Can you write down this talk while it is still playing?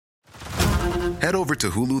Head over to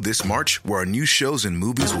Hulu this March, where our new shows and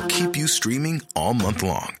movies will keep you streaming all month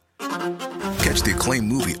long. Catch the acclaimed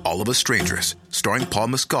movie All of Us Strangers, starring Paul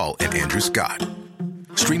Mescal and Andrew Scott.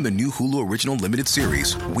 Stream the new Hulu original limited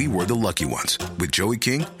series We Were the Lucky Ones with Joey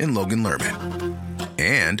King and Logan Lerman.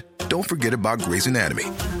 And don't forget about Grey's Anatomy.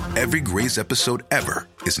 Every Grey's episode ever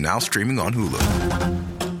is now streaming on Hulu.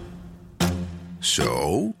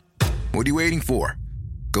 So, what are you waiting for?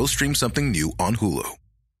 Go stream something new on Hulu.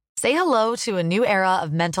 Say hello to a new era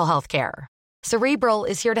of mental health care. Cerebral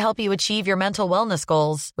is here to help you achieve your mental wellness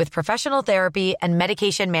goals with professional therapy and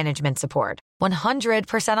medication management support.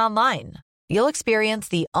 100% online. You'll experience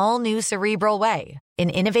the all-new Cerebral Way,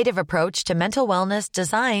 an innovative approach to mental wellness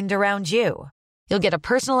designed around you. You'll get a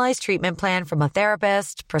personalized treatment plan from a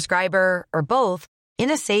therapist, prescriber, or both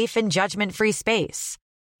in a safe and judgment-free space.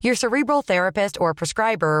 Your Cerebral therapist or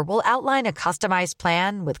prescriber will outline a customized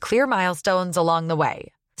plan with clear milestones along the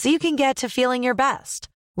way, so you can get to feeling your best.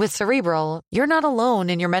 With Cerebral, you're not alone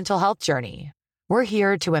in your mental health journey. We're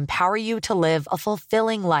here to empower you to live a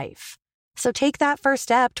fulfilling life. So take that first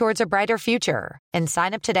step towards a brighter future and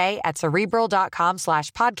sign up today at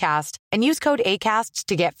Cerebral.com/podcast and use code ACAST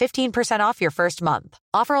to get 15% off your first month.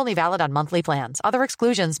 Offer only valid on monthly plans. Other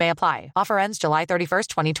exclusions may apply. Offer ends July 31st,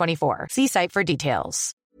 2024. See site for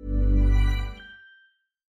details.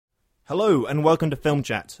 Hello and welcome to Film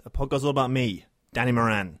Chat, a podcast all about me, Danny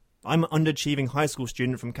Moran. I'm an underachieving high school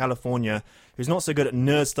student from California who's not so good at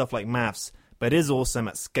nerd stuff like maths, but is awesome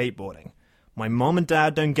at skateboarding. My mom and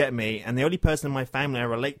dad don't get me, and the only person in my family I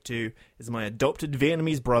relate to is my adopted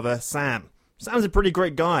Vietnamese brother, Sam. Sam's a pretty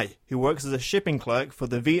great guy who works as a shipping clerk for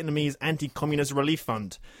the Vietnamese Anti-Communist Relief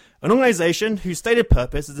Fund, an organization whose stated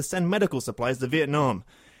purpose is to send medical supplies to Vietnam.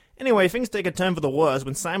 Anyway, things take a turn for the worse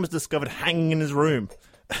when Sam is discovered hanging in his room.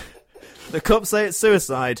 The cops say it's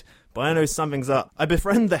suicide, but I know something's up. I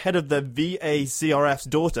befriend the head of the VACRF's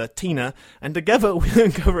daughter, Tina, and together we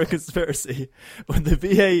uncover a conspiracy where the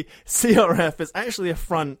VACRF is actually a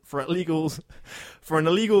front for an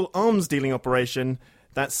illegal arms dealing operation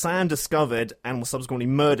that Sam discovered and was subsequently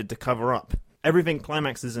murdered to cover up. Everything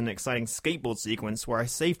climaxes in an exciting skateboard sequence where I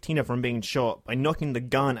save Tina from being shot by knocking the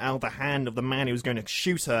gun out of the hand of the man who was going to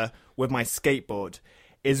shoot her with my skateboard.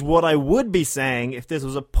 Is what I would be saying if this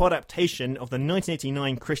was a podaptation of the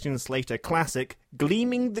 1989 Christian Slater classic,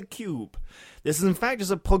 Gleaming the Cube. This is in fact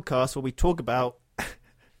just a podcast where we talk about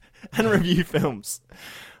and review films.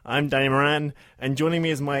 I'm Danny Moran, and joining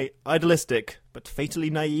me is my idealistic but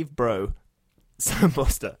fatally naive bro, Sam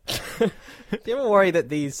Foster. Do you ever worry that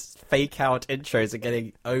these fake-out intros are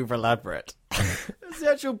getting over-elaborate? That's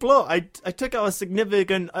the actual plot. I took out a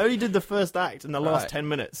significant... I only did the first act in the last 10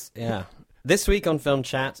 minutes. Yeah. This week on Film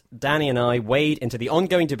Chat, Danny and I wade into the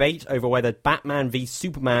ongoing debate over whether Batman v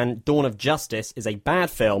Superman Dawn of Justice is a bad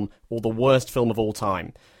film or the worst film of all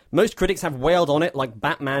time. Most critics have wailed on it like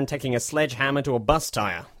Batman taking a sledgehammer to a bus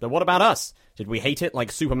tire. But what about us? Did we hate it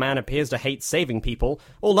like Superman appears to hate saving people,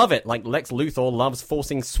 or love it like Lex Luthor loves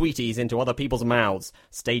forcing sweeties into other people's mouths?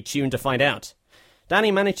 Stay tuned to find out.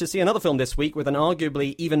 Danny managed to see another film this week with an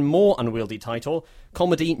arguably even more unwieldy title,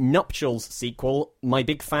 comedy Nuptials sequel, My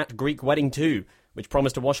Big Fat Greek Wedding 2, which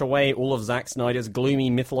promised to wash away all of Zack Snyder's gloomy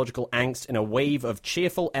mythological angst in a wave of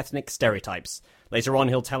cheerful ethnic stereotypes. Later on,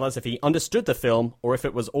 he'll tell us if he understood the film or if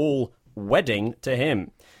it was all wedding to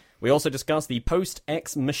him. We also discuss the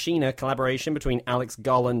post-Ex Machina collaboration between Alex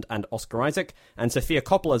Garland and Oscar Isaac, and Sofia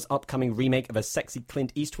Coppola's upcoming remake of a sexy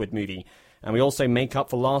Clint Eastwood movie. And we also make up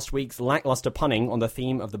for last week's lackluster punning on the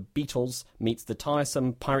theme of the Beatles meets the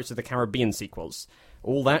tiresome Pirates of the Caribbean sequels.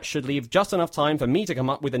 All that should leave just enough time for me to come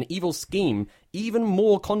up with an evil scheme, even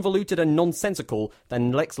more convoluted and nonsensical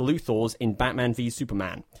than Lex Luthor's in Batman v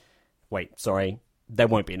Superman. Wait, sorry. There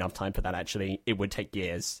won't be enough time for that, actually. It would take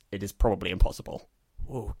years. It is probably impossible.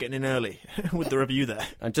 Whoa, getting in early with the review there.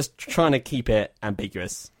 I'm just trying to keep it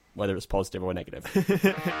ambiguous, whether it's positive or negative.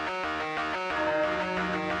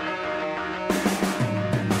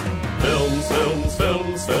 Films, films,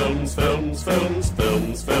 films, films, films, films,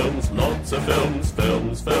 films, films, lots of films,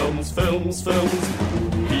 films, films, films, films,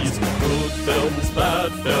 movies, good films,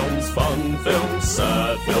 bad films, fun films,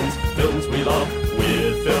 sad films, films we love,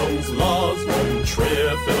 weird films, Lars von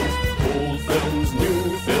Trier films, old films,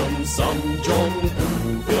 new films, some John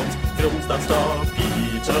Woo films, films that star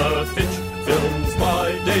Peter Finch, films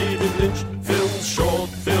by David Lynch, films, short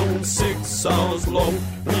films, 6 hours long.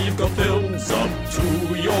 We've got films up to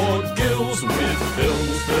your gills with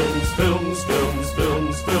films, films, films, films,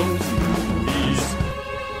 films, films, movies.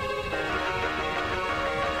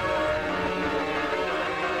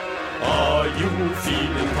 Are you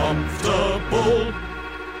feeling comfortable?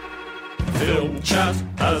 Film Chat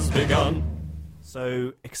has begun.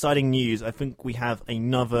 So, exciting news. I think we have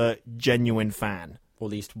another genuine fan. Or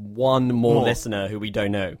at least one more listener who we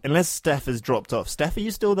don't know. Unless Steph has dropped off. Steph, are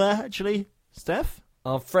you still there, actually? Steph?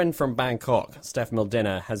 Our friend from Bangkok, Steph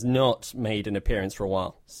Mildina, has not made an appearance for a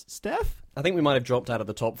while. Steph? I think we might have dropped out of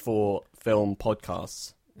the top 4 film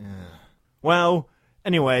podcasts. Well,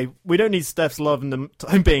 anyway, we don't need Steph's love in the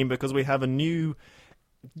time being because we have a new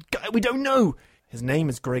guy we don't know. His name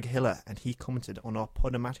is Greg Hiller, and he commented on our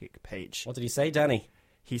Podomatic page. What did he say, Danny?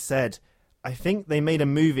 He said, I think they made a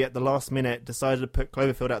movie at the last minute, decided to put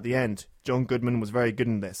Cloverfield at the end. John Goodman was very good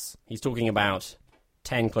in this. He's talking about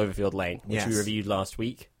 10 Cloverfield Lane, which we reviewed last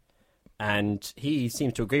week, and he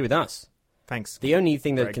seems to agree with us. Thanks. The only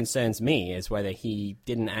thing that Greg. concerns me is whether he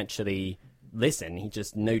didn't actually listen. He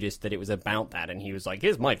just noticed that it was about that, and he was like,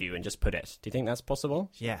 here's my view, and just put it. Do you think that's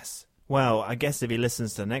possible? Yes. Well, I guess if he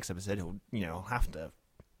listens to the next episode, he'll have to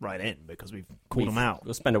write in because we've called him out.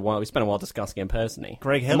 We spent a while discussing him personally.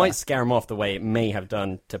 Greg Hiller. It might scare him off the way it may have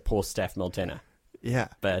done to poor Steph Mildina. Yeah.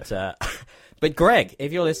 But but Greg,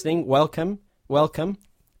 if you're listening, welcome,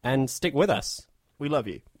 and stick with us. We love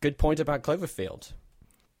you. Good point about Cloverfield.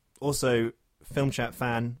 Also, Film Chat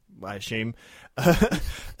fan, I assume,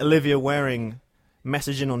 Olivia Waring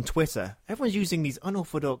messaging on Twitter. Everyone's using these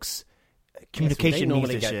unorthodox communication they means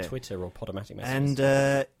normally this get year. Twitter or Podomatic messages.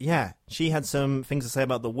 And she had some things to say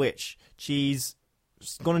about The Witch. She's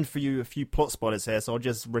gone in for you a few plot spoilers here, so I'll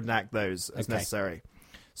just redact those as necessary.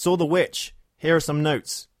 Saw The Witch. Here are some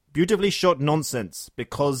notes. Beautifully shot nonsense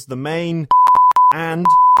because the main and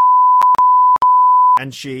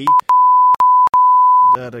she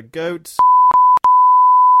the goat.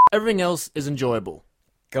 Everything else is enjoyable.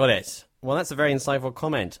 Got it. Well, that's a very insightful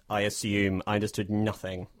comment. I assume I understood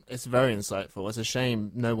nothing. It's very insightful. It's a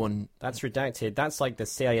shame no one... That's redacted. That's like the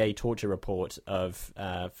CIA torture report of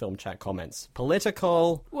Film Chat comments.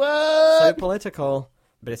 Political. What? So political.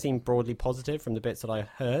 But it seemed broadly positive from the bits that I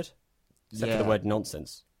heard. Except for the word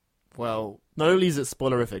nonsense. Well, not only is it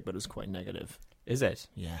spoilerific, but it's quite negative. Is it?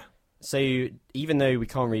 Yeah. So even though we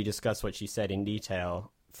can't really discuss what she said in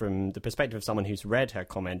detail, from the perspective of someone who's read her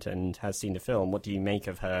comment and has seen the film, what do you make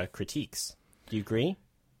of her critiques? Do you agree?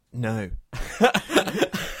 No.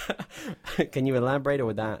 Can you elaborate, or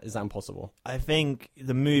is that impossible? I think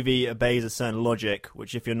the movie obeys a certain logic,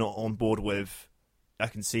 which if you're not on board with, I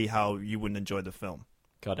can see how you wouldn't enjoy the film.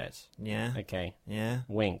 Got it. Yeah? Okay. Yeah?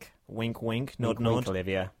 Wink. Wink, wink, nod, Wink, wink, nod.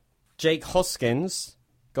 Olivia. Jake Hoskins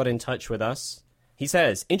got in touch with us. He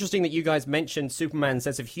says, interesting that you guys mentioned Superman's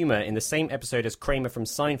sense of humor in the same episode as Kramer from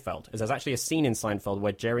Seinfeld, as there's actually a scene in Seinfeld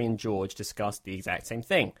where Jerry and George discussed the exact same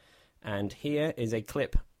thing. And here is a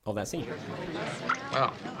clip of that scene.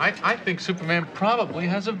 Well, I think Superman probably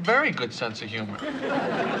has a very good sense of humor.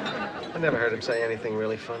 I never heard him say anything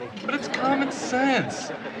really funny. But it's common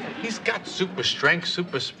sense. He's got super strength,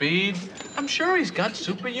 super speed. I'm sure he's got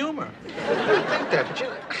super humor. I think that,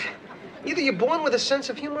 but either you're born with a sense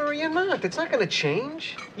of humor or you're not. It's not going to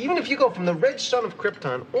change. Even if you go from the red sun of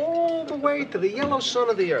Krypton all the way to the yellow sun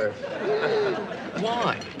of the Earth.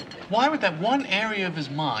 Why? Why would that one area of his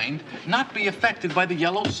mind not be affected by the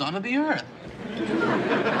yellow sun of the Earth?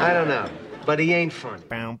 I don't know, but he ain't funny.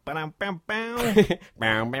 Bow, ba-dum, bow, bow.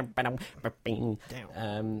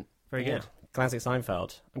 Very good. Classic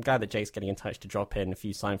Seinfeld. I'm glad that Jake's getting in touch to drop in a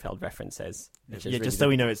few Seinfeld references. Which is Yeah, just so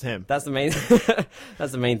we know it's him. That's the main.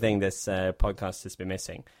 That's the main thing this podcast has been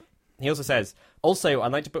missing. He also says, also,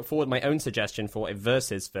 I'd like to put forward my own suggestion for a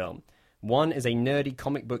versus film. One is a nerdy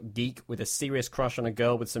comic book geek with a serious crush on a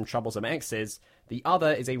girl with some troublesome exes. The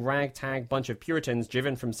other is a ragtag bunch of Puritans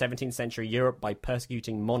driven from 17th century Europe by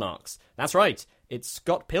persecuting monarchs. That's right, it's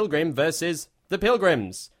Scott Pilgrim versus the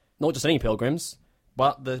Pilgrims. Not just any Pilgrims,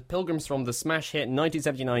 but the Pilgrims from the smash hit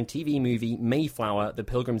 1979 TV movie Mayflower, The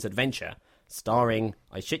Pilgrim's Adventure, starring,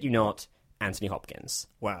 I shit you not, Anthony Hopkins.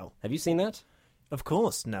 Wow. Have you seen that? Of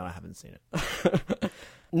course. No, I haven't seen it.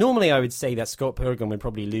 Normally, I would say that Scott Pilgrim would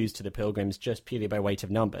probably lose to the Pilgrims just purely by weight of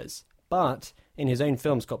numbers. But in his own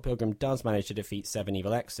film, Scott Pilgrim does manage to defeat 7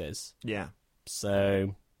 evil exes. Yeah.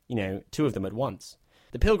 So, 2 of them at once.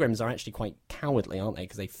 The Pilgrims are actually quite cowardly, aren't they?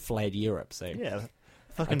 Because they fled Europe, so... Yeah.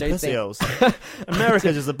 Fucking don't pussy think- holes.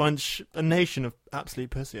 America's just a nation of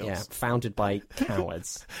absolute pussy holes. Yeah, founded by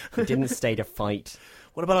cowards who didn't stay to fight.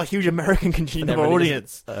 What about our huge American contingent of their our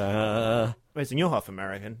religious- audience? Listen, you're half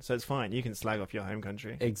American, so it's fine. You can slag off your home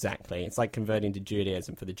country. Exactly. It's like converting to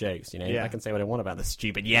Judaism for the jokes, Yeah. I can say what I want about the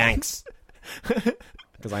stupid Yanks.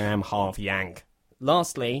 Because I am half Yank.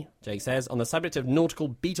 Lastly, Jake says, on the subject of nautical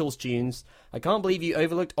Beatles tunes, I can't believe you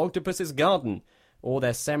overlooked Octopus's Garden, or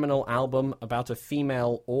their seminal album about a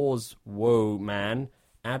female oars woe man,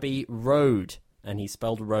 Abbey Road. And he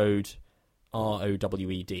spelled road Rowed.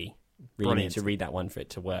 Really Brilliant. need to read that one for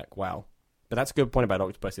it to work well. But that's a good point about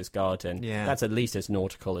Octopus's Garden. Yeah. That's at least as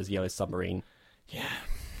nautical as Yellow Submarine.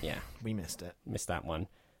 Yeah. We missed it. Missed that one.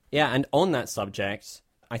 Yeah, and on that subject,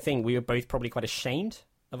 I think we were both probably quite ashamed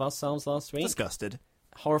of ourselves last week. Disgusted.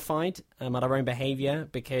 Horrified at our own behaviour,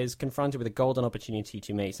 because confronted with a golden opportunity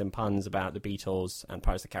to make some puns about the Beatles and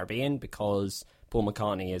Pirates of the Caribbean, because Paul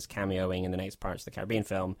McCartney is cameoing in the next Pirates of the Caribbean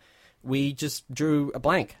film, we just drew a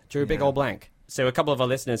big old blank. So a couple of our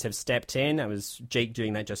listeners have stepped in. That was Jake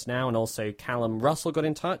doing that just now, and also Callum Russell got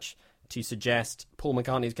in touch to suggest Paul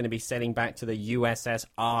McCartney is going to be sailing back to the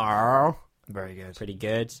USSR. Very good. Pretty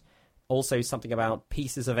good. Also something about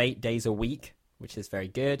pieces of 8 days a week, which is very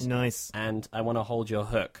good. Nice. And I want to hold your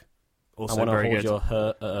hook. Also I want to very hold good. your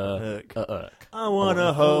Hook. I want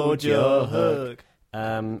to hold your hook.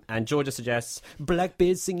 And Georgia suggests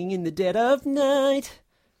Blackbeard singing in the dead of night,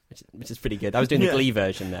 which is pretty good. I was doing the Glee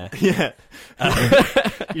version there. Yeah.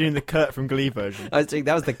 You're doing the Kurt from Glee version. I was doing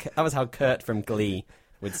that was how Kurt from Glee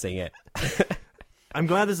would sing it. I'm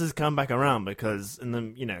glad this has come back around because,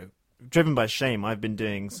 driven by shame, I've been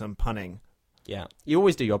doing some punning. Yeah, you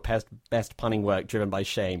always do your best punning work driven by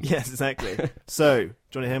shame. Yes, exactly. So, do you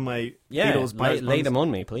want to hear my Beatles lay them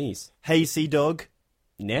on me, please. Hey, Sea Dog.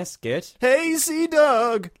 Yes, good. Hey, Sea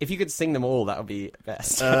Dog. If you could sing them all, that would be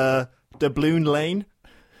best. Doubloon Lane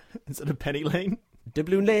instead of Penny Lane.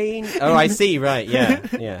 Doubloon Lane. Oh, I see. Right. Yeah.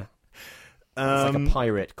 Yeah. It's like a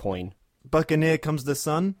pirate coin. Buccaneer Comes the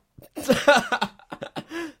Sun.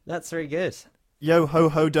 That's very good. Yo ho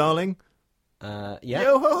ho, darling. Yeah.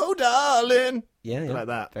 Yo ho ho, darling. Yeah. Like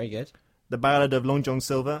that. Very good. The Ballad of Long John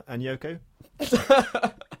Silver and Yoko.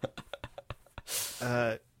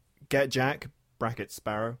 Get Jack. Bracket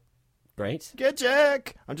Sparrow. Great. Get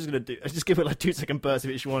Jack. I'll just give it like 2-second burst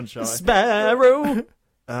of each one, shall I? Sparrow.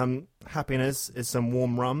 Happiness is some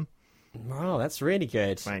warm rum. Wow, that's really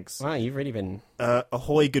good. Thanks. Wow, you've really been...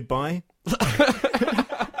 Ahoy, goodbye.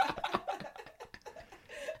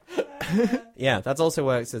 Yeah, that also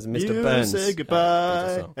works as Mr. You Burns. say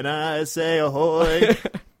goodbye, and I say ahoy.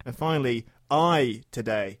 And finally, I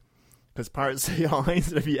today. Because pirates say I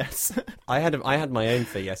instead of yes. I had my own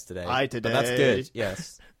for yesterday. I today. But that's good,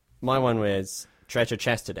 yes. My one was treasure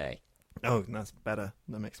chest today. Oh, that's better.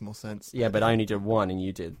 That makes more sense. Yeah, but I only did one, and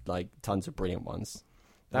you did, like, tons of brilliant ones.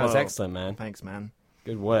 That was Well, excellent, man. Thanks, man.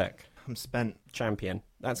 Good work. I'm spent. Champion.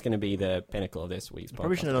 That's going to be the pinnacle of this week's podcast.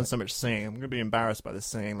 Probably shouldn't have done so much singing. I'm going to be embarrassed by this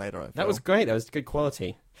singing later, I feel. That was great. That was good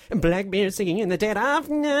quality. And Blackbeard singing in the dead of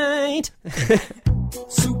night.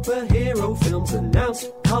 Superhero films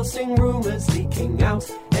announced, casting rumours leaking out.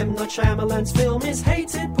 M. Night Shyamalan's film is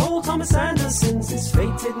hated, Paul Thomas Anderson's is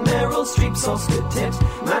fated, Meryl Streep's Oscar tipped,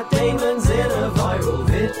 Matt Damon's in a viral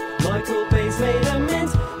vid, Michael Bay's made a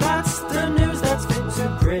mint. That's the news that's fit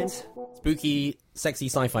to print. Spooky, sexy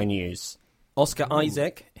sci-fi news. Oscar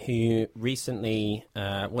Isaac, who recently,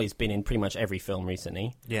 he's been in pretty much every film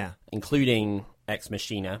recently. Yeah. Including Ex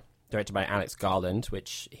Machina, directed by Alex Garland,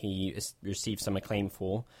 which he received some acclaim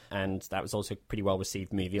for, and that was also a pretty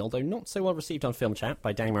well-received movie, although not so well-received on Film Chat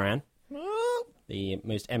by Danny Moran, the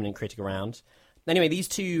most eminent critic around. Anyway, these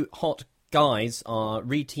two hot guys are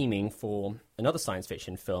re-teaming for another science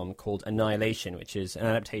fiction film called Annihilation, which is an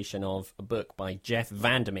adaptation of a book by Jeff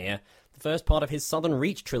Vandermeer, the first part of his Southern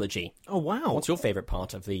Reach trilogy. Oh, wow. What's your favourite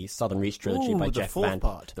part of the Southern Reach trilogy by Jeff Vandermeer?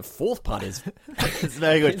 Part. The fourth part is... It's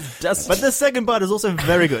very good. But But the second part is also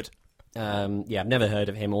very good. I've never heard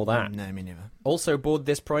of him or that. No, me neither. Also aboard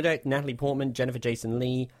this project, Natalie Portman, Jennifer Jason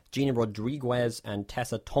Leigh, Gina Rodriguez, and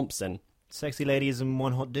Tessa Thompson. Sexy ladies and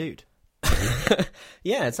one hot dude.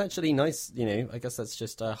 Yeah, it's actually nice, I guess that's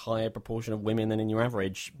just a higher proportion of women than in your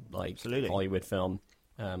average, Absolutely. Hollywood film,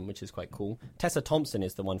 which is quite cool. Tessa Thompson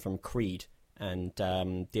is the one from Creed and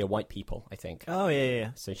Dear White People, I think. Oh,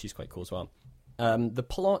 yeah. So she's quite cool as well. The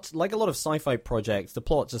plot, like a lot of sci-fi projects, the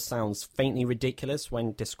plot just sounds faintly ridiculous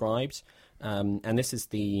when described. And this is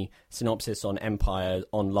the synopsis on Empire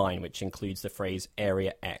Online, which includes the phrase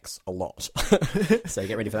Area X a lot. So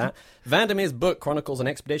get ready for that. Vandermeer's book chronicles an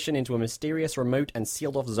expedition into a mysterious, remote, and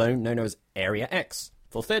sealed-off zone known as Area X.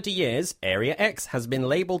 For 30 years, Area X has been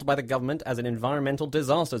labelled by the government as an environmental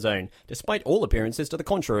disaster zone, despite all appearances to the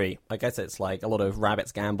contrary. I guess it's like a lot of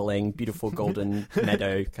rabbits gambling, beautiful golden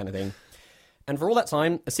meadow kind of thing. And for all that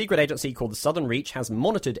time, a secret agency called the Southern Reach has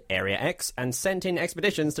monitored Area X and sent in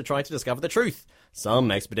expeditions to try to discover the truth.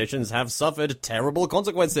 Some expeditions have suffered terrible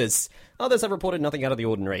consequences. Others have reported nothing out of the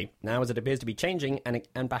ordinary. Now, as it appears to be changing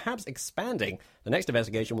and perhaps expanding, the next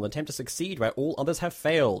investigation will attempt to succeed where all others have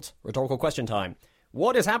failed. Rhetorical question time.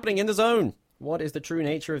 What is happening in the zone? What is the true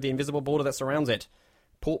nature of the invisible border that surrounds it?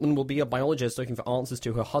 Portman will be a biologist looking for answers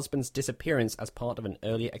to her husband's disappearance as part of an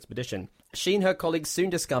earlier expedition. She and her colleagues soon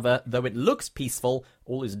discover, though it looks peaceful,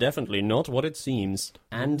 all is definitely not what it seems,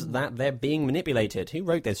 and that they're being manipulated. Who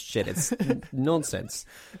wrote this shit? It's nonsense.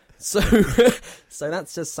 So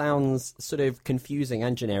that just sounds sort of confusing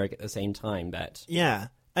and generic at the same time, but... Yeah.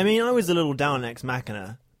 I mean, I was a little down on Ex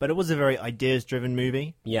Machina, but it was a very ideas-driven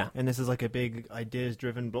movie. Yeah. And this is like a big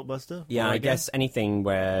ideas-driven blockbuster. Yeah, I guess anything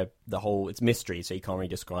where it's mystery, so you can't really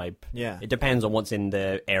describe... Yeah. It depends on what's in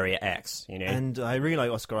the Area X, you know? And I really like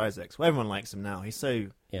Oscar Isaac. Well, everyone likes him now. He's so...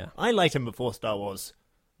 Yeah. I liked him before Star Wars.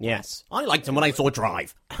 Yes. I liked him when I saw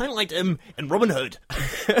Drive. I liked him in Robin Hood.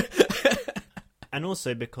 And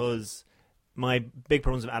also because my big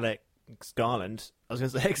problems with Alex Garland... I was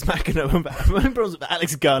going to say Ex Machina, but my problems with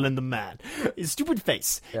Alex Garland, the man. His stupid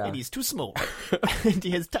face, and he's too small, and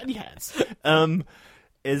he has tiny hands.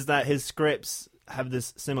 Is that his scripts have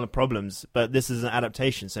this similar problems, but this is an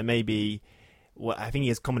adaptation, so maybe... Well, I think he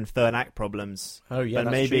has common third act problems. Oh, yeah, but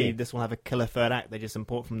that's maybe true. this will have a killer third act they just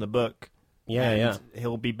import from the book. Yeah, and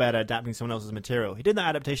he'll be better adapting someone else's material. He did that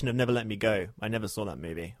adaptation of Never Let Me Go. I never saw that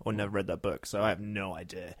movie or never read that book, so I have no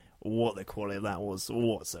idea what the quality of that was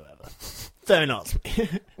whatsoever. Don't ask me.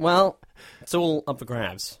 Well, it's all up for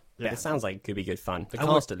grabs. Yeah. It sounds like it could be good fun. The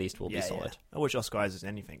cast, at least, will be solid. I wish Oscar Isaac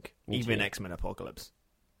anything, Me even too. X-Men Apocalypse.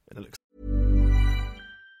 It looks.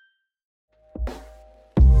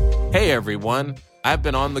 Hey everyone, I've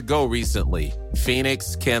been on the go recently.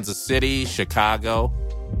 Phoenix, Kansas City, Chicago.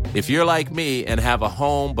 If you're like me and have a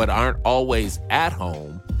home but aren't always at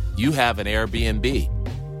home, you have an Airbnb.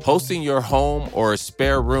 Hosting your home or a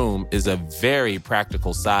spare room is a very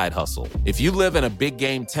practical side hustle. If you live in a big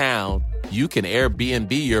game town, you can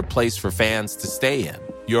Airbnb your place for fans to stay in.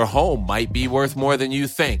 Your home might be worth more than you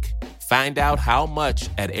think. Find out how much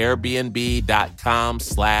at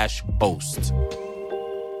airbnb.com/host.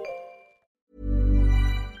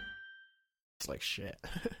 It's like shit.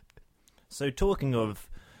 So talking of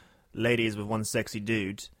ladies with one sexy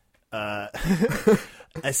dude, another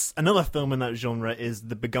film in that genre is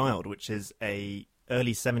The Beguiled, which is a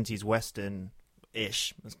early 70s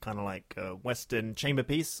Western-ish. It's kind of like a Western chamber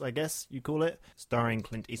piece, I guess you call it, starring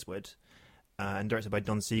Clint Eastwood and directed by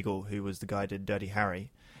Don Siegel, who was the guy who did Dirty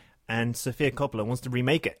Harry. And Sofia Coppola wants to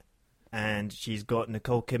remake it. And she's got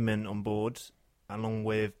Nicole Kidman on board, along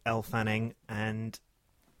with Elle Fanning and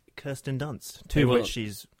Kirsten Dunst, two of which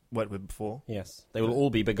she's worked with before. Yes, they will all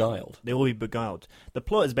be beguiled. They will be beguiled. The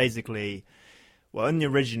plot is basically, well, in the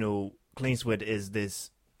original, Clint Eastwood is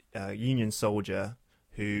this Union soldier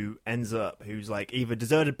who's like either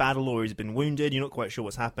deserted battle or he's been wounded. You're not quite sure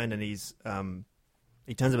what's happened, and he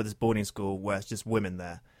turns up at this boarding school where it's just women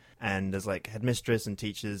there. And there's like headmistress and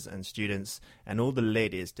teachers and students, and all the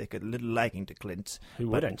ladies take a little liking to Clint. Who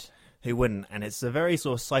wouldn't? Who wouldn't? And it's a very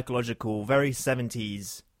sort of psychological, very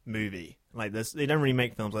 70s movie. Like this, they don't really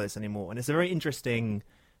make films like this anymore. And it's a very interesting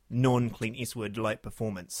non-Clint Eastwood-like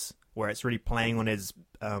performance, where it's really playing on his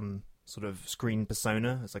sort of screen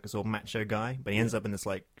persona. It's like a sort of macho guy, but he ends up in this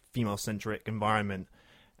like female-centric environment.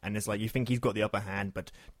 And it's like, you think he's got the upper hand,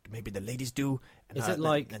 but maybe the ladies do. And, is it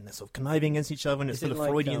like... And they're sort of conniving against each other, and it's full of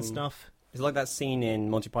Freudian stuff. It's like that scene in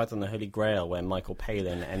Monty Python and the Holy Grail where Michael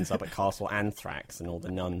Palin ends up at Castle Anthrax and all the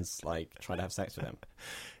nuns, like, try to have sex with him.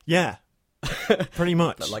 Yeah. Pretty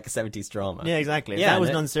much. But like a 70s drama. Yeah, exactly. Yeah, that was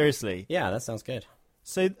done seriously. Yeah, that sounds good.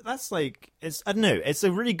 So that's like... I don't know. It's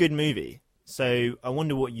a really good movie. So I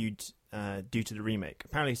wonder what you'd do to the remake.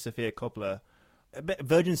 Apparently Sofia Coppola... A bit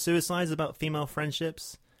Virgin Suicide is about female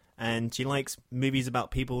friendships. And she likes movies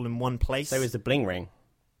about people in one place. So is The Bling Ring.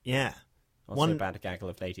 Yeah. Also about a gaggle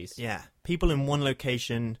of ladies. Yeah. People in one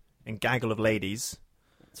location and gaggle of ladies.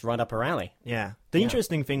 It's right up her alley. Yeah. The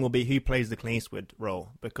interesting thing will be who plays the Clint Eastwood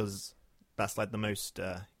role, because that's like the most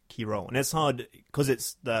key role. And it's hard,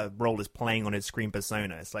 because the role is playing on his screen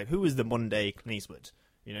persona. It's like, who is the modern day Clint Eastwood?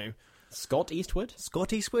 You know? Scott Eastwood?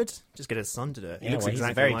 Scott Eastwood? Just get his son to do it. He looks well,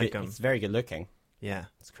 exactly like him. He's very good looking. Yeah.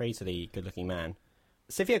 It's a crazily good looking man.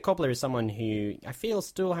 Sofia Coppola is someone who I feel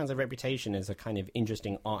still has a reputation as a kind of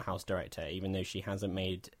interesting art house director, even though she hasn't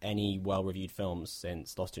made any well-reviewed films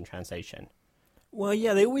since Lost in Translation. Well,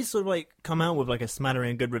 yeah, they always sort of like come out with like a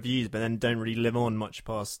smattering of good reviews, but then don't really live on much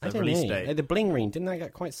past the release date. The Bling Ring, didn't that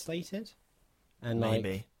get quite slated? And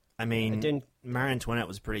maybe. I mean, Marie Antoinette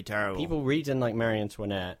was pretty terrible. People really didn't like Marie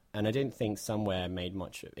Antoinette, and I didn't think Somewhere made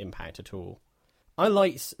much impact at all. I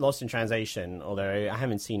liked Lost in Translation, although I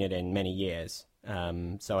haven't seen it in many years.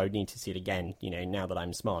 So I would need to see it again, now that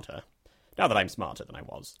I'm smarter. Now that I'm smarter than I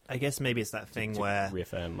was. I guess maybe it's that thing where...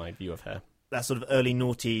 reaffirm my view of her. That sort of early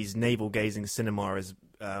noughties navel-gazing cinema is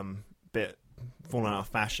a bit fallen out of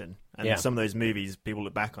fashion. And Yeah. some of those movies, people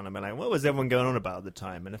look back on and be like, what was everyone going on about at the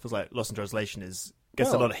time? And it feels like Lost in Translation gets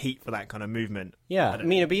a lot of heat for that kind of movement. Yeah, I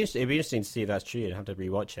mean, it'd be interesting to see if that's true. You'd have to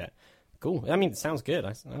rewatch it. Cool. I mean, it sounds good.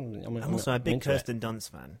 I'm also a big Kirsten Dunst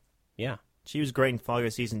fan. Yeah. She was great in Fargo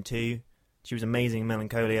season 2. She was amazing in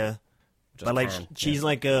Melancholia. But like, Can, she's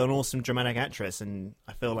like an awesome dramatic actress, and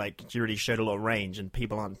I feel like she really showed a lot of range, and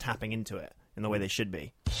people aren't tapping into it in the way they should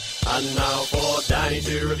be. And now for Danny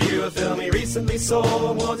to review a film he recently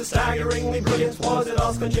saw. Was it staggeringly brilliant? Was it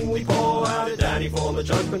ass-clenchingly poor? How did Danny form a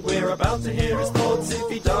judgment? We're about to hear his thoughts. If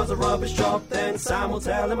he does a rubbish job, then Sam will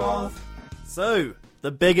tell him off. So,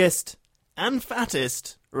 the biggest and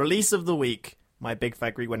fattest release of the week, My Big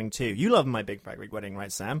Fat Greek Wedding 2. You love My Big Fat Greek Wedding,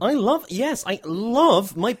 right, Sam? I love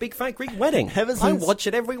My Big Fat Greek Wedding. I watch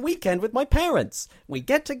it every weekend with my parents. We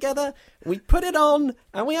get together, we put it on,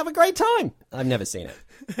 and we have a great time. I've never seen it.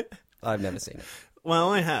 Well,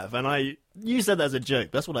 I have, and you said that as a joke.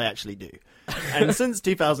 That's what I actually do. And since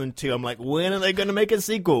 2002, I'm like, when are they going to make a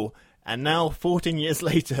sequel? And now, 14 years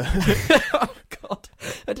later... Oh, God.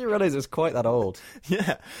 I didn't realise it was quite that old.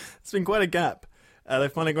 Yeah, it's been quite a gap. They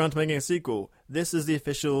finally got around to making a sequel. This is the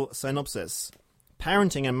official synopsis.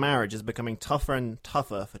 Parenting and marriage is becoming tougher and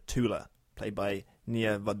tougher for Tula, played by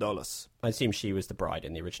Nia Vardalos. I assume she was the bride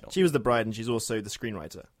in the original. She was the bride, and she's also the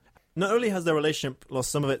screenwriter. Not only has their relationship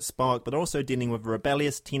lost some of its spark, but they're also dealing with a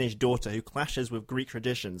rebellious teenage daughter who clashes with Greek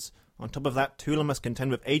traditions. On top of that, Tula must contend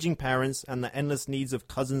with aging parents and the endless needs of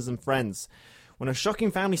cousins and friends. When a shocking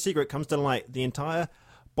family secret comes to light, the entire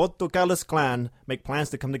Botokalis clan make plans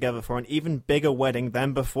to come together for an even bigger wedding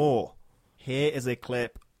than before. Here is a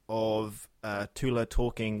clip of Tula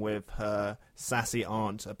talking with her sassy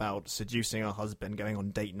aunt about seducing her husband, going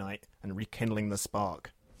on date night, and rekindling the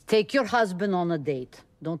spark. Take your husband on a date.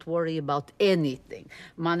 Don't worry about anything.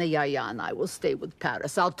 Manayaya and I will stay with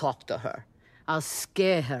Paris. I'll talk to her. I'll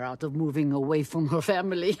scare her out of moving away from her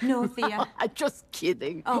family. No, Thea. Just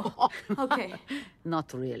kidding. Oh, okay.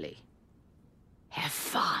 Not really. Have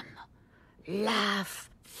fun. Laugh.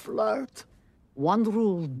 Flirt. One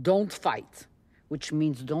rule, don't fight. Which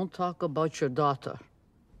means don't talk about your daughter.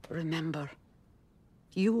 Remember,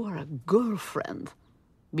 you were a girlfriend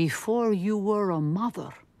before you were a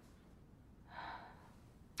mother.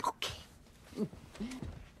 Okay.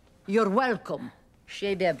 You're welcome.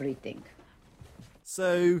 Shave everything.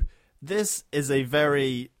 So, this is a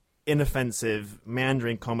very inoffensive,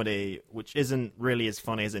 meandering comedy, which isn't really as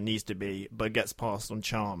funny as it needs to be, but gets past on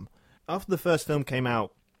charm. After the first film came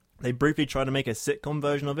out, they briefly tried to make a sitcom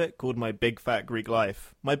version of it called My Big Fat Greek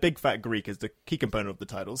Life. My Big Fat Greek is the key component of the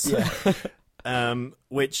titles. Yeah.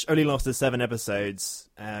 Which only lasted 7 episodes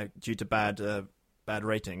due to bad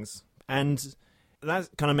ratings. And that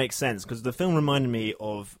kind of makes sense, because the film reminded me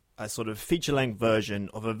of a sort of feature-length version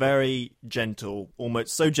of a very gentle,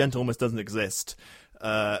 almost doesn't exist,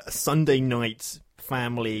 Sunday night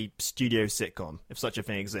family studio sitcom, if such a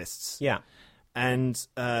thing exists. Yeah. And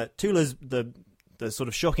Tula's the sort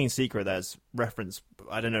of shocking secret that's referenced,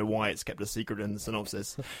 I don't know why it's kept a secret in the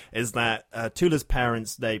synopsis, is that Tula's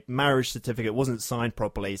parents, their marriage certificate wasn't signed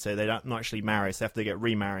properly, so they don't actually marry, so they have to get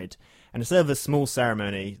remarried. And instead of a small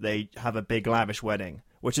ceremony, they have a big lavish wedding,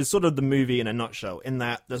 which is sort of the movie in a nutshell, in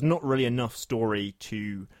that there's not really enough story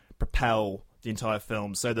to propel the entire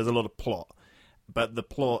film, so there's a lot of plot. But the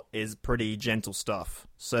plot is pretty gentle stuff.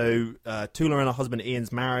 So Tula and her husband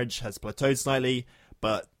Ian's marriage has plateaued slightly,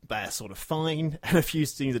 but they're sort of fine, and a few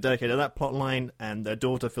scenes are dedicated to that plot line, and their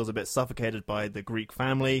daughter feels a bit suffocated by the Greek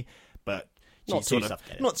family, but not too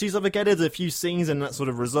suffocated. Not too suffocated, a few scenes, and that's sort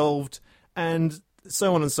of resolved, and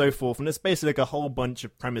so on and so forth, and it's basically like a whole bunch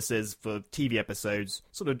of premises for TV episodes,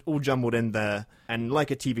 sort of all jumbled in there, and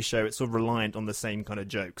like a TV show, it's sort of reliant on the same kind of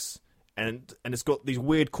jokes. And it's got these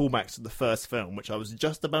weird callbacks to the first film, which I was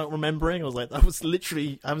just about remembering. I was like, that was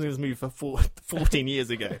literally, I haven't seen this movie for 14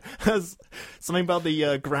 years ago. There's something about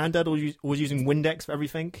the granddad was using Windex for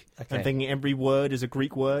everything, and thinking every word is a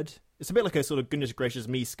Greek word. It's a bit like a sort of goodness gracious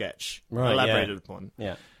me sketch, elaborated upon.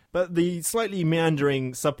 Yeah. But the slightly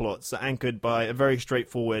meandering subplots are anchored by a very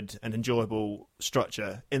straightforward and enjoyable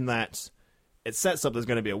structure, in that it sets up there's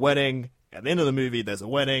going to be a wedding. At the end of the movie, there's a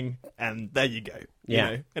wedding, and there you go. You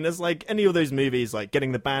know? And it's like any of those movies, like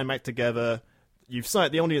getting the band back together.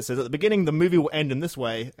 The audience says at the beginning, the movie will end in this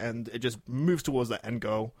way, and it just moves towards that end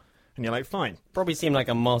goal. And you're like, fine. Probably seemed like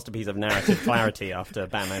a masterpiece of narrative clarity after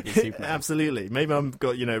Batman v Superman. Absolutely. Maybe I've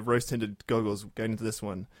got, rose-tinted goggles going into this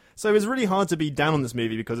one. So it's really hard to be down on this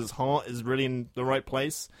movie because its heart is really in the right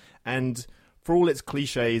place. And for all its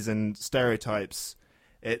cliches and stereotypes,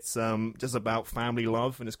 it's just about family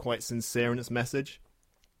love, and it's quite sincere in its message.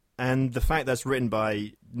 And the fact that it's written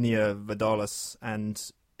by Nia Vardalos and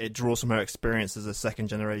it draws from her experience as a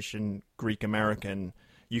second-generation Greek-American.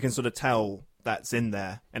 You can sort of tell that's in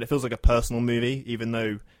there, and it feels like a personal movie, even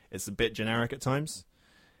though it's a bit generic at times.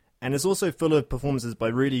 And it's also full of performances by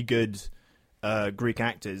really good Greek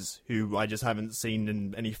actors who I just haven't seen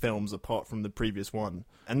in any films apart from the previous one.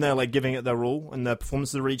 And they're like giving it their all, and their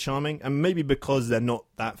performances are really charming. And maybe because they're not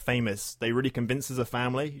that famous, they really convince as a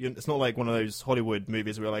family. It's not like one of those Hollywood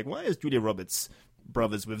movies where you're like, why is Julia Roberts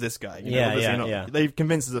brothers with this guy? You know, Yeah. They've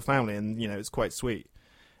convinced as a family, and, you know, it's quite sweet.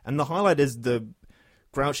 And the highlight is the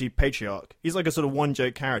grouchy patriarch. He's like a sort of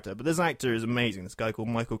one-joke character, but this actor is amazing, this guy called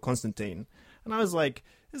Michael Constantine. And I was like,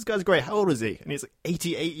 this guy's great. How old is he? And he's like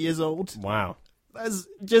 88 years old. Wow. That's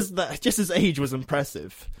just his age was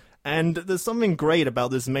impressive. And there's something great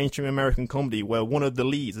about this mainstream American comedy where one of the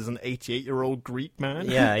leads is an 88-year-old Greek man.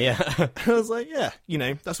 Yeah. I was like, yeah, you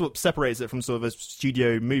know, that's what separates it from sort of a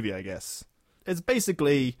studio movie, I guess. It's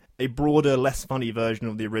basically a broader, less funny version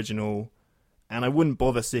of the original, and I wouldn't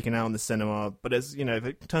bother seeking out in the cinema, but it's, you know, if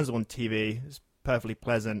it turns on TV, it's perfectly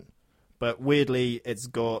pleasant. But weirdly, it's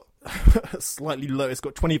got slightly low. It's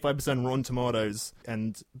got 25% Rotten Tomatoes,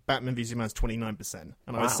 and Batman v Superman's 29%.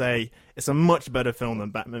 And I would say it's a much better film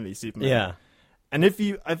than Batman v Superman. Yeah. And I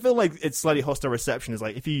feel like it's slightly hostile reception. Is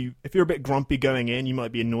like if you're a bit grumpy going in, you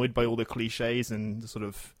might be annoyed by all the cliches and the sort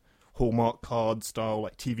of Hallmark card style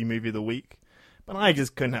like TV movie of the week. But I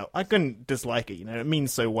just couldn't help. I couldn't dislike it. You know, it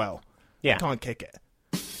means so well. Yeah. I can't kick it.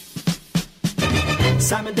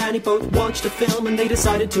 Sam and Danny both watched a film and they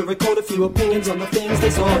decided to record a few opinions on the things they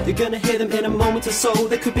saw. You're gonna hear them in a moment or so.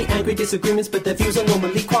 There could be angry disagreements, but their views are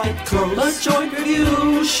normally quite close. A joint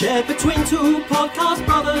review shared between two podcast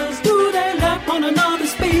brothers. Do they let one another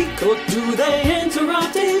speak, or do they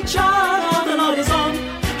interrupt each other? The light is on,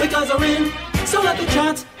 the guys are in, so let the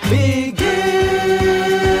chat begin.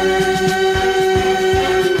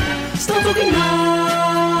 Start talking now.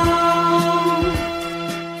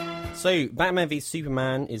 So, Batman v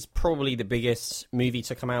Superman is probably the biggest movie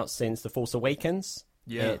to come out since The Force Awakens.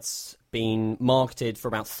 Yeah. It's been marketed for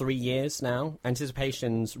about 3 years now.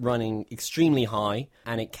 Anticipation's running extremely high,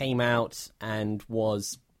 and it came out and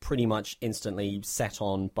was pretty much instantly set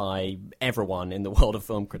on by everyone in the world of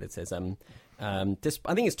film criticism. I think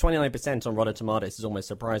it's 29% on Rotten Tomatoes. Is almost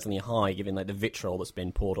surprisingly high, given like the vitriol that's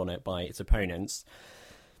been poured on it by its opponents.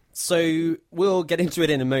 So we'll get into it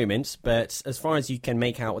in a moment, but as far as you can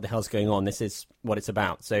make out what the hell's going on, this is what it's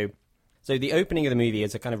about. So the opening of the movie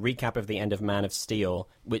is a kind of recap of the end of Man of Steel,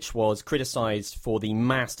 which was criticized for the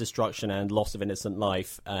mass destruction and loss of innocent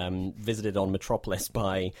life visited on Metropolis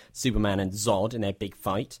by Superman and Zod in their big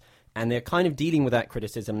fight. And they're kind of dealing with that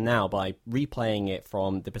criticism now by replaying it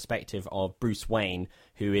from the perspective of Bruce Wayne,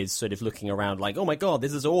 who is sort of looking around like, oh my god,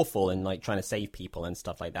 this is awful, and like trying to save people and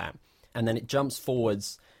stuff like that. And then it jumps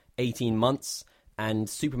forwards 18 months, and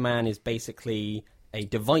Superman is basically a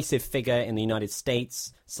divisive figure in the United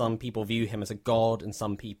States. Some people view him as a god, and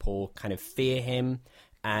some people kind of fear him.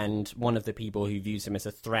 And one of the people who views him as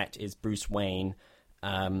a threat is Bruce Wayne,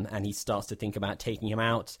 and he starts to think about taking him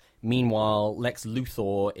out. Meanwhile, Lex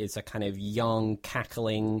Luthor is a kind of young,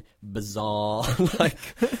 cackling, bizarre, like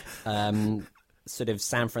sort of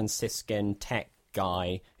San Franciscan tech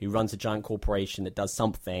guy who runs a giant corporation that does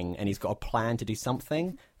something, and he's got a plan to do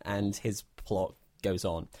something, and his plot goes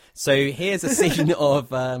on. So here's a scene of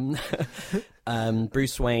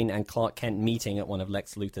Bruce Wayne and Clark Kent meeting at one of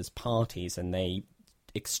Lex Luthor's parties, and they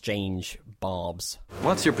exchange barbs.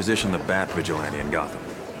 What's your position, the Bat Vigilante in Gotham?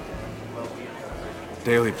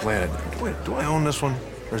 Daily Planet. Wait, do I own this one?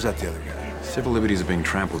 Or is that the other guy? Civil liberties are being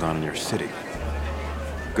trampled on in your city.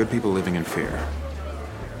 Good people living in fear.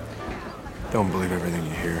 Don't believe everything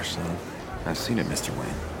you hear, son. I've seen it, Mr.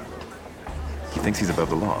 Wayne. He thinks he's above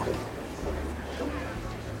the law.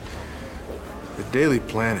 The Daily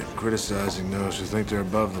Planet criticizing those who think they're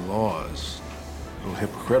above the law is a little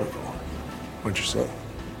hypocritical, wouldn't you say?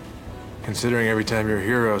 Considering every time your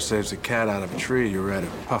hero saves a cat out of a tree, you read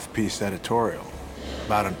a puff-piece editorial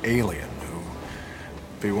about an alien who,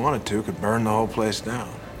 if he wanted to, could burn the whole place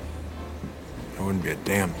down. There wouldn't be a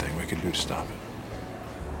damn thing we could do to stop it.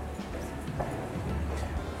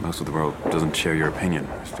 Most of the world doesn't share your opinion,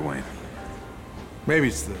 Mr. Wayne. Maybe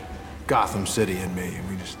it's the Gotham City in me, and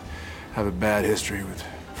we just have a bad history with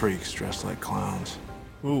freaks dressed like clowns.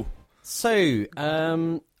 Ooh. So,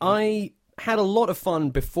 I had a lot of fun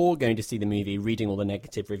before going to see the movie reading all the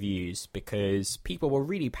negative reviews, because people were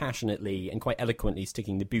really passionately and quite eloquently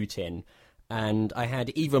sticking the boot in. And I had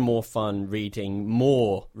even more fun reading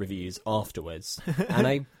more reviews afterwards. And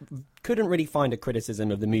I couldn't really find a criticism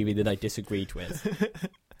of the movie that I disagreed with.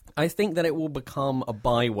 I think that it will become a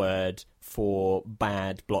byword for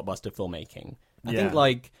bad blockbuster filmmaking. I think,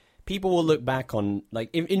 like, people will look back on, like,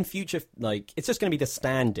 in future, like, it's just going to be the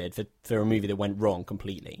standard for a movie that went wrong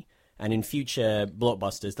completely. And in future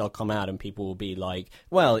blockbusters, they'll come out and people will be like,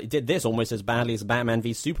 well, it did this almost as badly as Batman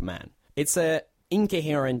v Superman. It's a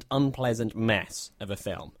incoherent, unpleasant mess of a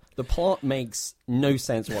film. The plot makes no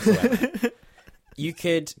sense whatsoever. You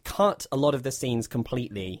could cut a lot of the scenes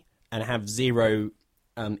completely and have zero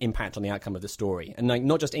impact on the outcome of the story, and like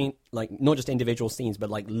not just individual scenes, but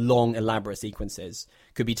like long, elaborate sequences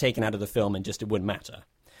could be taken out of the film and just it wouldn't matter.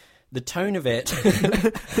 The tone of it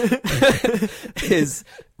is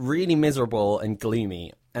really miserable and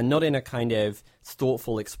gloomy, and not in a kind of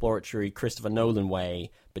thoughtful, exploratory Christopher Nolan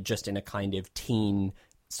way, but just in a kind of teen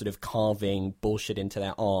sort of carving bullshit into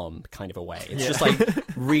their arm kind of a way. It's just like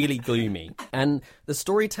really gloomy. And the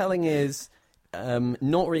storytelling is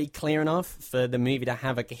not really clear enough for the movie to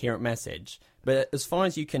have a coherent message. But as far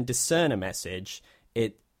as you can discern a message,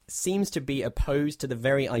 it seems to be opposed to the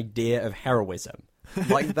very idea of heroism.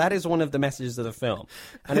 Like, that is one of the messages of the film.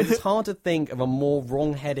 And it is hard to think of a more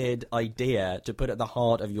wrong-headed idea to put at the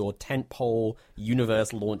heart of your tentpole,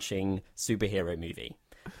 universe-launching superhero movie.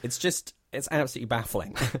 It's absolutely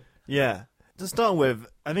baffling. Yeah. To start with,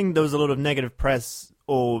 I think there was a lot of negative press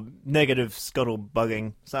or negative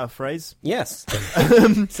scuttlebugging. Is that a phrase? Yes.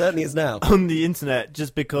 Certainly is now. On the internet,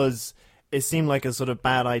 just because it seemed like a sort of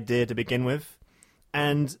bad idea to begin with.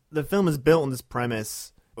 And the film is built on this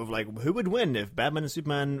premise of, like, who would win if Batman and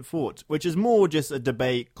Superman fought? Which is more just a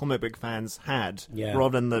debate comic book fans had,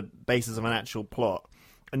 rather than the basis of an actual plot.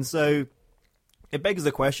 And so it begs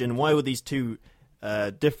the question, why would these two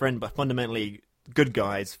different but fundamentally good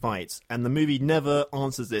guys fight? And the movie never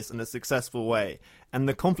answers this in a successful way. And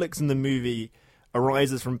the conflicts in the movie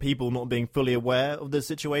arises from people not being fully aware of the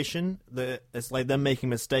situation. It's like them making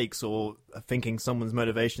mistakes or thinking someone's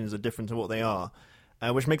motivations are different to what they are,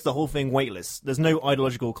 which makes the whole thing weightless. There's no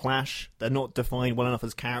ideological clash. They're not defined well enough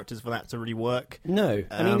as characters for that to really work. No.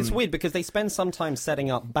 I mean, it's weird because they spend some time setting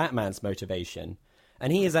up Batman's motivation.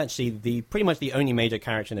 And he is actually pretty much the only major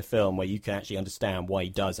character in the film where you can actually understand why he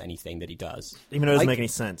does anything that he does. Even though it doesn't make any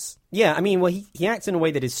sense. Yeah, I mean, well, he acts in a way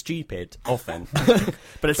that is stupid, often.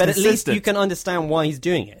 But at least you can understand why he's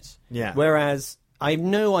doing it. Yeah. Whereas, I have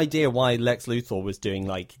no idea why Lex Luthor was doing,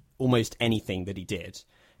 like, almost anything that he did.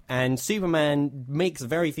 And Superman makes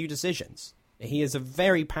very few decisions. He is a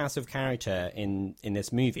very passive character in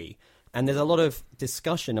this movie. And there's a lot of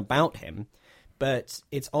discussion about him. But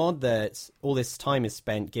it's odd that all this time is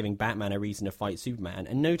spent giving Batman a reason to fight Superman,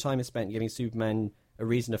 and no time is spent giving Superman a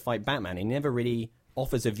reason to fight Batman. He never really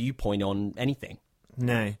offers a viewpoint on anything.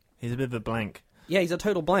 No, he's a bit of a blank. Yeah, he's a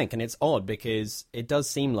total blank, and it's odd because it does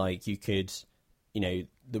seem like you could,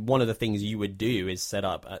 one of the things you would do is set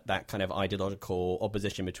up that kind of ideological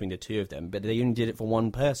opposition between the two of them, but they only did it for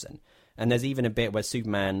one person. And there's even a bit where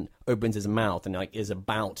Superman opens his mouth and is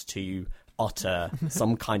about to utter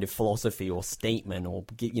some kind of philosophy or statement or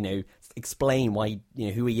explain why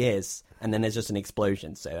who he is, and then there's just an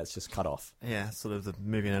explosion, so that's just cut off. Yeah, sort of the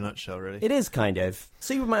movie in a nutshell, really. It is kind of.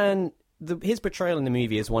 Superman, his portrayal in the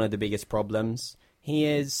movie is one of the biggest problems. He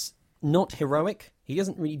is not heroic. He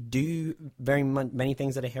doesn't really do very many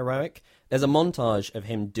things that are heroic. There's a montage of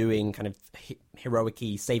him doing kind of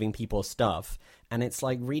heroic-y, saving people stuff, and it's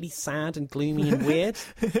like really sad and gloomy and weird.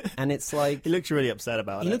 And it's like... He looks really upset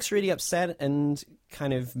about it. He looks really upset and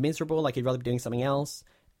kind of miserable, like he'd rather be doing something else.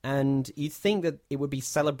 And you'd think that it would be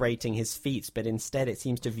celebrating his feats, but instead it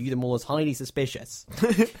seems to view them all as highly suspicious.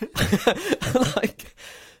 Like...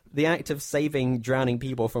 The act of saving drowning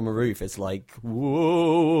people from a roof is like,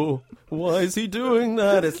 whoa, why is he doing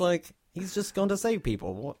that? It's like, he's just gone to save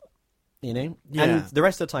people, what? Yeah. And the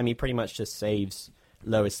rest of the time, he pretty much just saves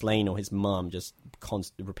Lois Lane or his mum just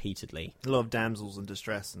repeatedly. A lot of damsels in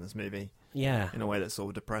distress in this movie. Yeah. In a way that's sort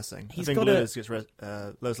of depressing. He's I think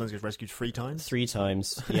Lois Lane gets rescued 3 times. 3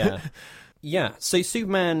 times, yeah. Yeah, so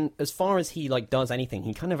Superman, as far as he does anything,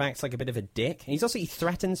 he kind of acts like a bit of a dick. And he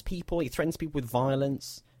threatens people. He threatens people with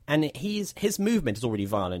violence. And his movement is already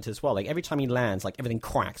violent as well. Like, every time he lands, like, everything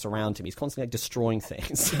cracks around him. He's constantly, destroying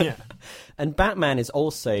things. Yeah. And Batman is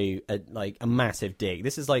also, a massive dick.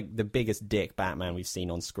 This is, the biggest dick Batman we've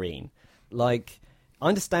seen on screen. Like, I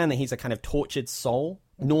understand that he's a kind of tortured soul,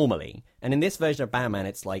 normally. And in this version of Batman,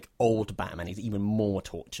 it's like old Batman. He's even more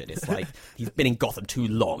tortured. It's like he's been in Gotham too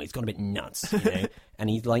long. He's gone a bit nuts, And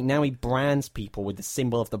he's now he brands people with the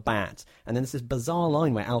symbol of the bat. And then there's this bizarre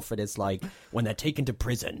line where Alfred is like, when they're taken to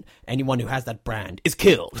prison, anyone who has that brand is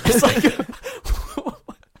killed. It's like...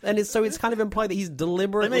 And it's kind of implied that he's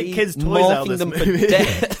deliberately make kids' toys marking out them this for movie.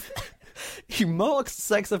 death. He marks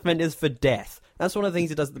sex offenders for death. That's one of the things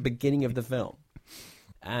he does at the beginning of the film.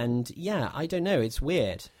 And yeah, I don't know. It's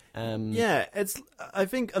weird. Yeah, I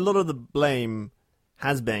think a lot of the blame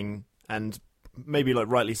has been, and maybe like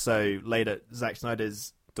rightly so, laid at Zack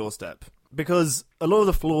Snyder's doorstep. Because a lot of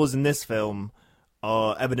the flaws in this film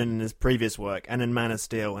are evident in his previous work and in Man of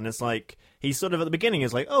Steel. And it's like, he's sort of at the beginning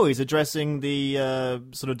is like, oh, he's addressing the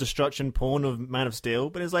sort of destruction porn of Man of Steel.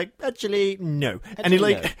 But it's like, actually, no. And he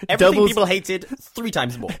like everything people hated 3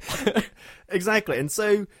 times more. Exactly. And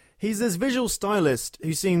so he's this visual stylist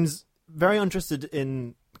who seems very interested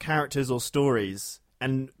in characters or stories,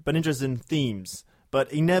 but interested in themes.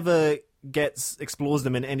 But he never explores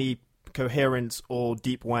them in any coherent or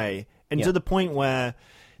deep way. And to the point where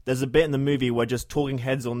there's a bit in the movie where just talking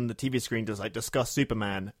heads on the TV screen just like discuss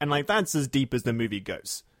Superman, and like that's as deep as the movie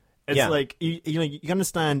goes. It's like you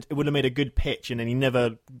understand it would have made a good pitch, and then he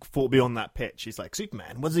never thought beyond that pitch. He's like,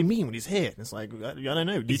 Superman, what does he mean when he's here? And it's like, I don't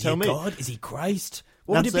know. Do you tell me? God? Is he Christ?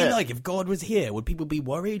 What would it be like if God was here? Would people be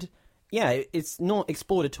worried? Yeah, it's not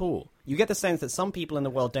explored at all. You get the sense that some people in the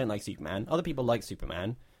world don't like Superman, other people like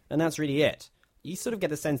Superman, and that's really it. You sort of get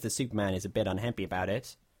the sense that Superman is a bit unhappy about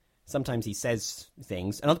it. Sometimes he says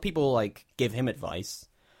things, and other people like give him advice,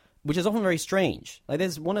 which is often very strange. Like,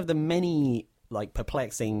 there's one of the many like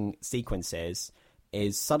perplexing sequences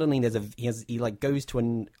is suddenly he goes to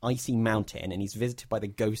an icy mountain and he's visited by the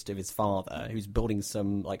ghost of his father who's building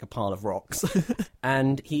a pile of rocks,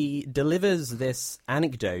 and he delivers this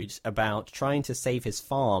anecdote about trying to save his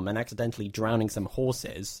farm and accidentally drowning some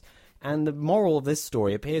horses. And the moral of this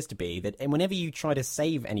story appears to be that whenever you try to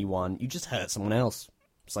save anyone, you just hurt someone else.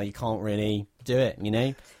 So you can't really do it, you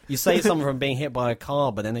know? You save someone from being hit by a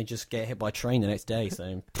car, but then they just get hit by a train the next day,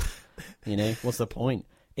 so, you know, what's the point?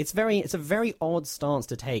 It's a very odd stance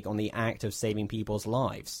to take on the act of saving people's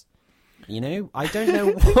lives. You know? I don't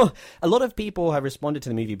know. A lot of people have responded to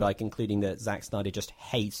the movie by concluding that Zack Snyder just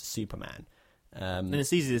hates Superman. And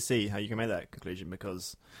it's easy to see how you can make that conclusion,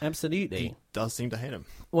 because absolutely he does seem to hate him.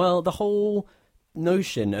 Well, the whole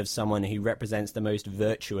notion of someone who represents the most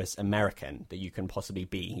virtuous American that you can possibly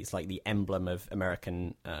be. He's like the emblem of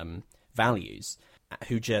American values,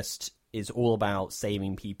 who just is all about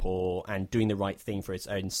saving people and doing the right thing for its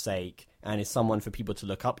own sake, and is someone for people to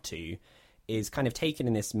look up to, is kind of taken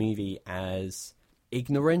in this movie as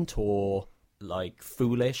ignorant or like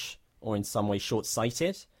foolish or in some way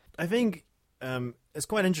short-sighted. I think it's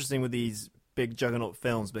quite interesting with these big juggernaut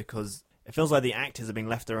films, because it feels like the actors are being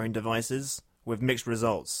left to their own devices with mixed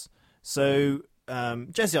results. So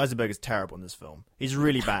Jesse Eisenberg is terrible in this film. He's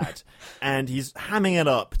really bad. And he's hamming it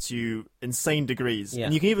up to insane degrees. Yeah.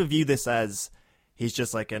 And you can either view this as he's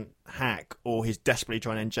just like a hack, or he's desperately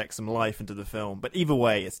trying to inject some life into the film. But either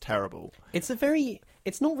way, it's terrible. It's not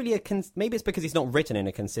really maybe it's because he's not written in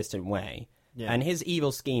a consistent way. Yeah. And his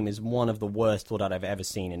evil scheme is one of the worst thought out I've ever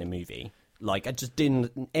seen in a movie. Like,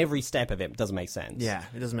 every step of it doesn't make sense. Yeah,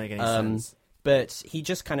 it doesn't make any sense. But he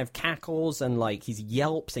just kind of cackles and, like, he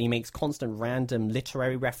yelps and he makes constant random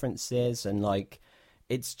literary references, and, like,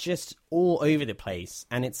 it's just all over the place.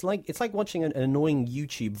 And it's like watching an annoying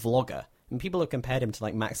YouTube vlogger. And people have compared him to,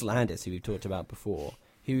 like, Max Landis, who we've talked about before,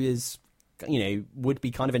 who is, you know, would be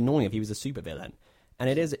kind of annoying if he was a supervillain. And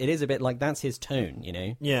it is a bit like that's his tone, you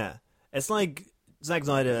know? Yeah. It's like Zack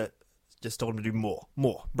Snyder just told him to do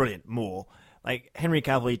more, brilliant, more. Like, Henry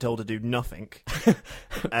Cavill, he told to do nothing.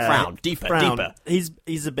 Deeper.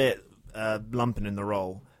 He's a bit lumping in the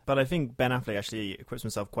role. But I think Ben Affleck actually equips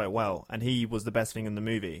himself quite well, and he was the best thing in the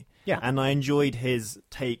movie. Yeah. And I enjoyed his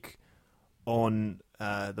take on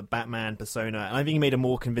the Batman persona, and I think he made a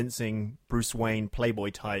more convincing Bruce Wayne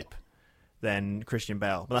playboy type than Christian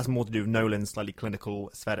Bale. But that's more to do with Nolan's slightly clinical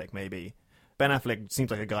aesthetic, maybe. Ben Affleck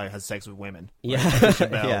seems like a guy who has sex with women. Yeah,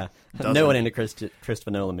 yeah. No one in a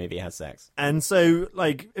Christopher Nolan movie has sex. And so,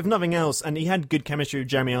 like, if nothing else, and he had good chemistry with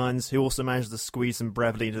Jeremy Irons, who also managed to squeeze some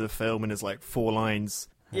brevity into the film in his, like, 4 lines.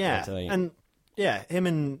 Him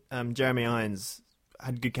and Jeremy Irons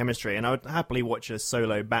had good chemistry, and I would happily watch a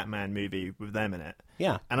solo Batman movie with them in it.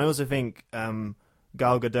 Yeah. And I also think Gal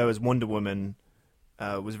Gadot as Wonder Woman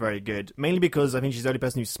was very good, mainly because I think she's the only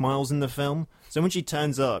person who smiles in the film. So when she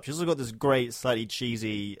turns up, she's also got this great, slightly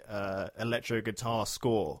cheesy electro guitar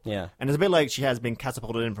score. Yeah. And it's a bit like she has been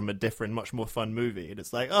catapulted in from a different, much more fun movie. And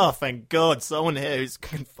it's like, oh, thank God, someone here who's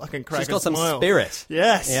fucking crack a smile. She's got some spirit.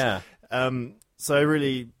 Yes. Yeah. So I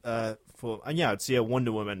really thought, and yeah, I'd see a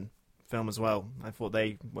Wonder Woman film as well. I thought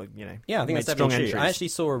they were, you know, yeah, I think made that's strong definitely true. entries. I actually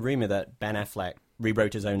saw a rumor that Ben Affleck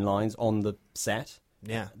rewrote his own lines on the set.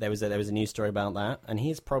 Yeah, there was a news story about that, and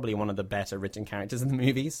he's probably one of the better written characters in the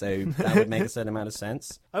movie, so that would make a certain amount of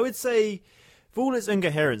sense. I would say, for all its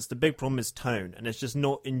incoherence, the big problem is tone, and it's just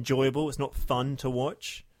not enjoyable. It's not fun to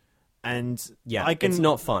watch. And Yeah, it's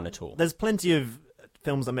not fun at all. There's plenty of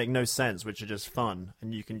films that make no sense, which are just fun,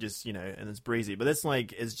 and you can just, and it's breezy. But this,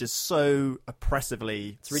 is just so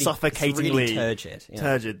oppressively, suffocatingly it's really turgid. Yeah.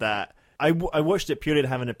 Turgid that I watched it purely to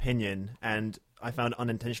have an opinion, and I found it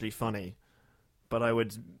unintentionally funny. But I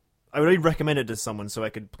would only recommend it to someone so I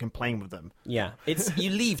could complain with them. Yeah, you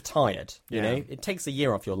leave tired. You know, it takes a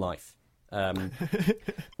year off your life.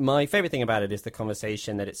 My favorite thing about it is the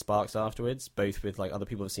conversation that it sparks afterwards, both with other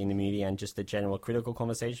people who've seen the movie and just the general critical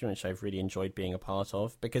conversation, which I've really enjoyed being a part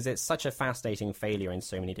of, because it's such a fascinating failure in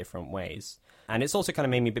so many different ways. And it's also kind of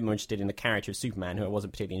made me a bit more interested in the character of Superman, who I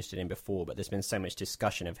wasn't particularly interested in before, but there's been so much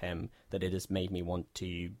discussion of him that it has made me want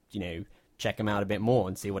to, check him out a bit more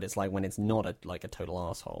and see what it's like when it's not a total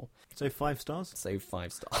asshole. So 5 stars? So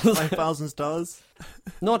 5 stars. 5,000 stars?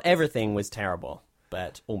 Not everything was terrible,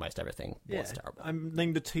 but almost everything was terrible. I'm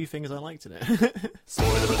naming the 2 things I liked in it.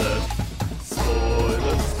 Spoiler alert.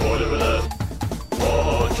 Spoiler alert.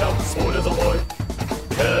 Watch out, spoilers ahoy.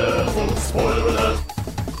 Careful, spoiler alert.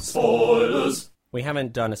 Spoilers. We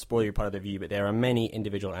haven't done a spoiler part of the review, but there are many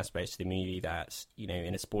individual aspects to the movie that,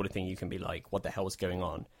 in a spoiler thing you can be like, what the hell is going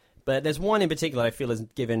on? But there's one in particular I feel has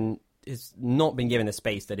not been given the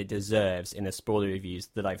space that it deserves in the spoiler reviews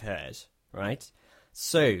that I've heard, right?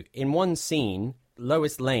 So, in one scene,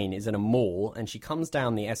 Lois Lane is in a mall, and she comes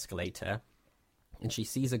down the escalator, and she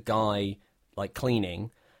sees a guy,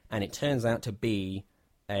 cleaning, and it turns out to be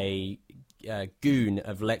a goon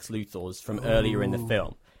of Lex Luthor's from earlier in the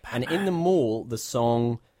film. And in the mall, the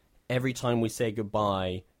song, Every Time We Say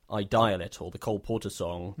Goodbye, I Die a Little, the Cole Porter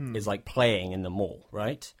song, is, playing in the mall,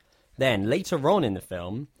 right? Then, later on in the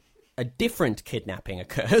film, a different kidnapping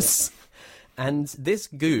occurs, and this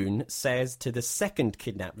goon says to the second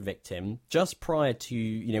kidnapped victim, just prior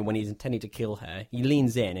to, when he's intending to kill her, he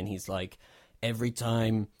leans in and he's like, every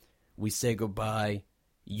time we say goodbye,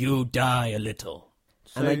 you die a little.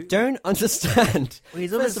 And I don't understand. Well,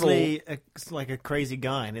 he's obviously a crazy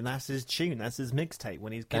guy, and that's his tune, that's his mixtape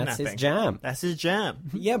when he's kidnapping. That's his jam.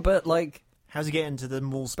 Yeah, but how's he getting to the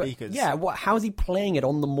mall speakers? How's he playing it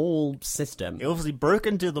on the mall system? He obviously broke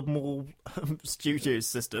into the mall studio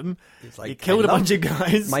system. He killed a bunch of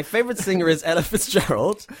guys. My favourite singer is Ella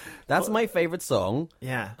Fitzgerald. That's my favourite song.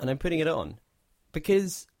 Yeah. And I'm putting it on.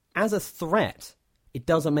 Because as a threat, it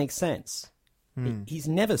doesn't make sense. He's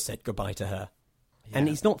never said goodbye to her. Yeah. And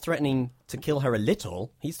he's not threatening to kill her a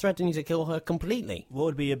little. He's threatening to kill her completely. What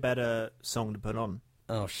would be a better song to put on?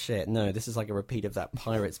 Oh, shit, no, this is like a repeat of that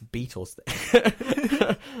Pirates Beatles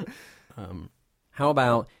thing. How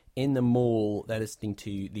about in the mall, they're listening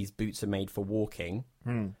to These Boots Are Made for Walking,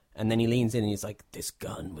 and then he leans in and he's like, this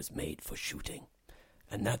gun was made for shooting,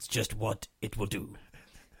 and that's just what it will do.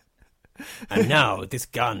 And now this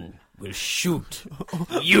gun will shoot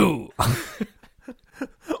you.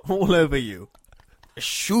 All over you.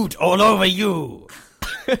 Shoot all over you.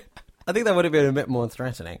 I think that would have been a bit more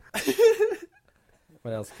threatening.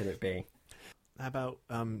 What else could it be? How about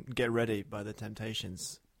Get Ready by The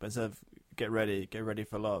Temptations? But instead of get ready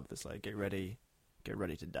for love, it's like get ready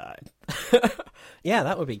to die. Yeah,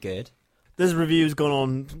 that would be good. This review's gone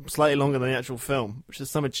on slightly longer than the actual film, which is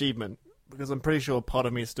some achievement, because I'm pretty sure part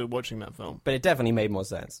of me is still watching that film. But it definitely made more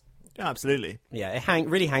sense. Yeah, absolutely. Yeah, it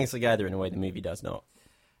really hangs together in a way the movie does not.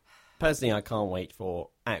 Personally, I can't wait for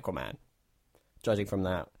Aquaman, judging from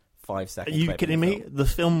that 5-second clip. Are you kidding me? The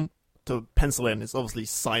film to pencil in is obviously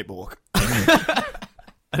Cyborg.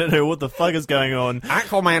 I don't know what the fuck is going on.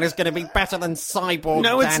 Aquaman is going to be better than Cyborg,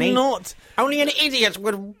 No, Danny. It's not. Only an idiot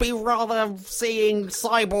would be rather seeing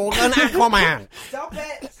Cyborg than Aquaman. Stop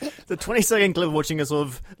it! The 20-second clip of watching a sort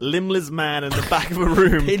of limbless man in the back of a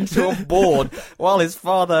room pinned to a board while his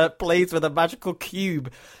father plays with a magical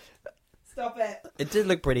cube. Stop it. It did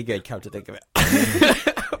look pretty good, come to think of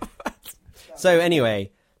it. So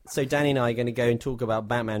anyway, Danny and I are going to go and talk about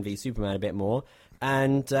Batman v Superman a bit more,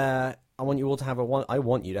 and I want you all to have a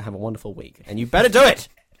wonderful week, and you better do it.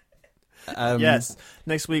 Yes.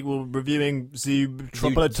 Next week we're reviewing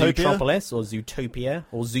Zootropolis or Zootopia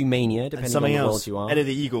or Zoomania, depending on the world you are. Eddie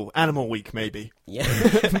the Eagle. Animal Week, maybe. Yeah.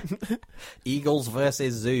 Eagles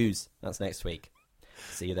versus zoos. That's next week.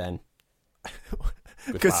 See you then.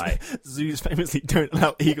 Because zoos famously don't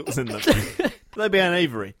allow eagles in them. They'd be an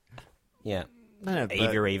aviary. Yeah. No,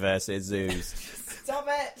 aviary versus zoos. Stop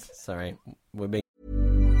it! Sorry. We're being...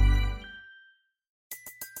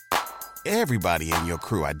 Everybody in your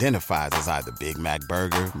crew identifies as either Big Mac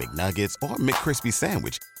Burger, McNuggets, or McCrispy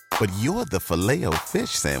Sandwich. But you're the Filet-O-Fish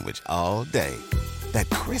Sandwich all day. That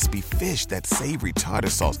crispy fish, that savory tartar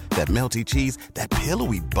sauce, that melty cheese, that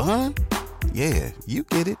pillowy bun. Yeah, you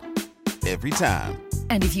get it. every time.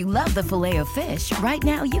 And if you love the Filet-O-Fish, right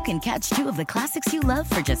now you can catch 2 of the classics you love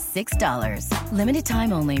for just $6. Limited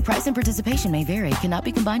time only. Price and participation may vary. Cannot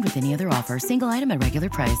be combined with any other offer. Single item at regular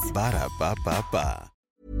price. Ba-da-ba-ba-ba.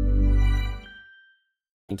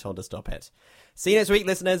 Told to stop it. See you next week,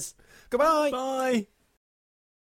 listeners. Goodbye. Bye.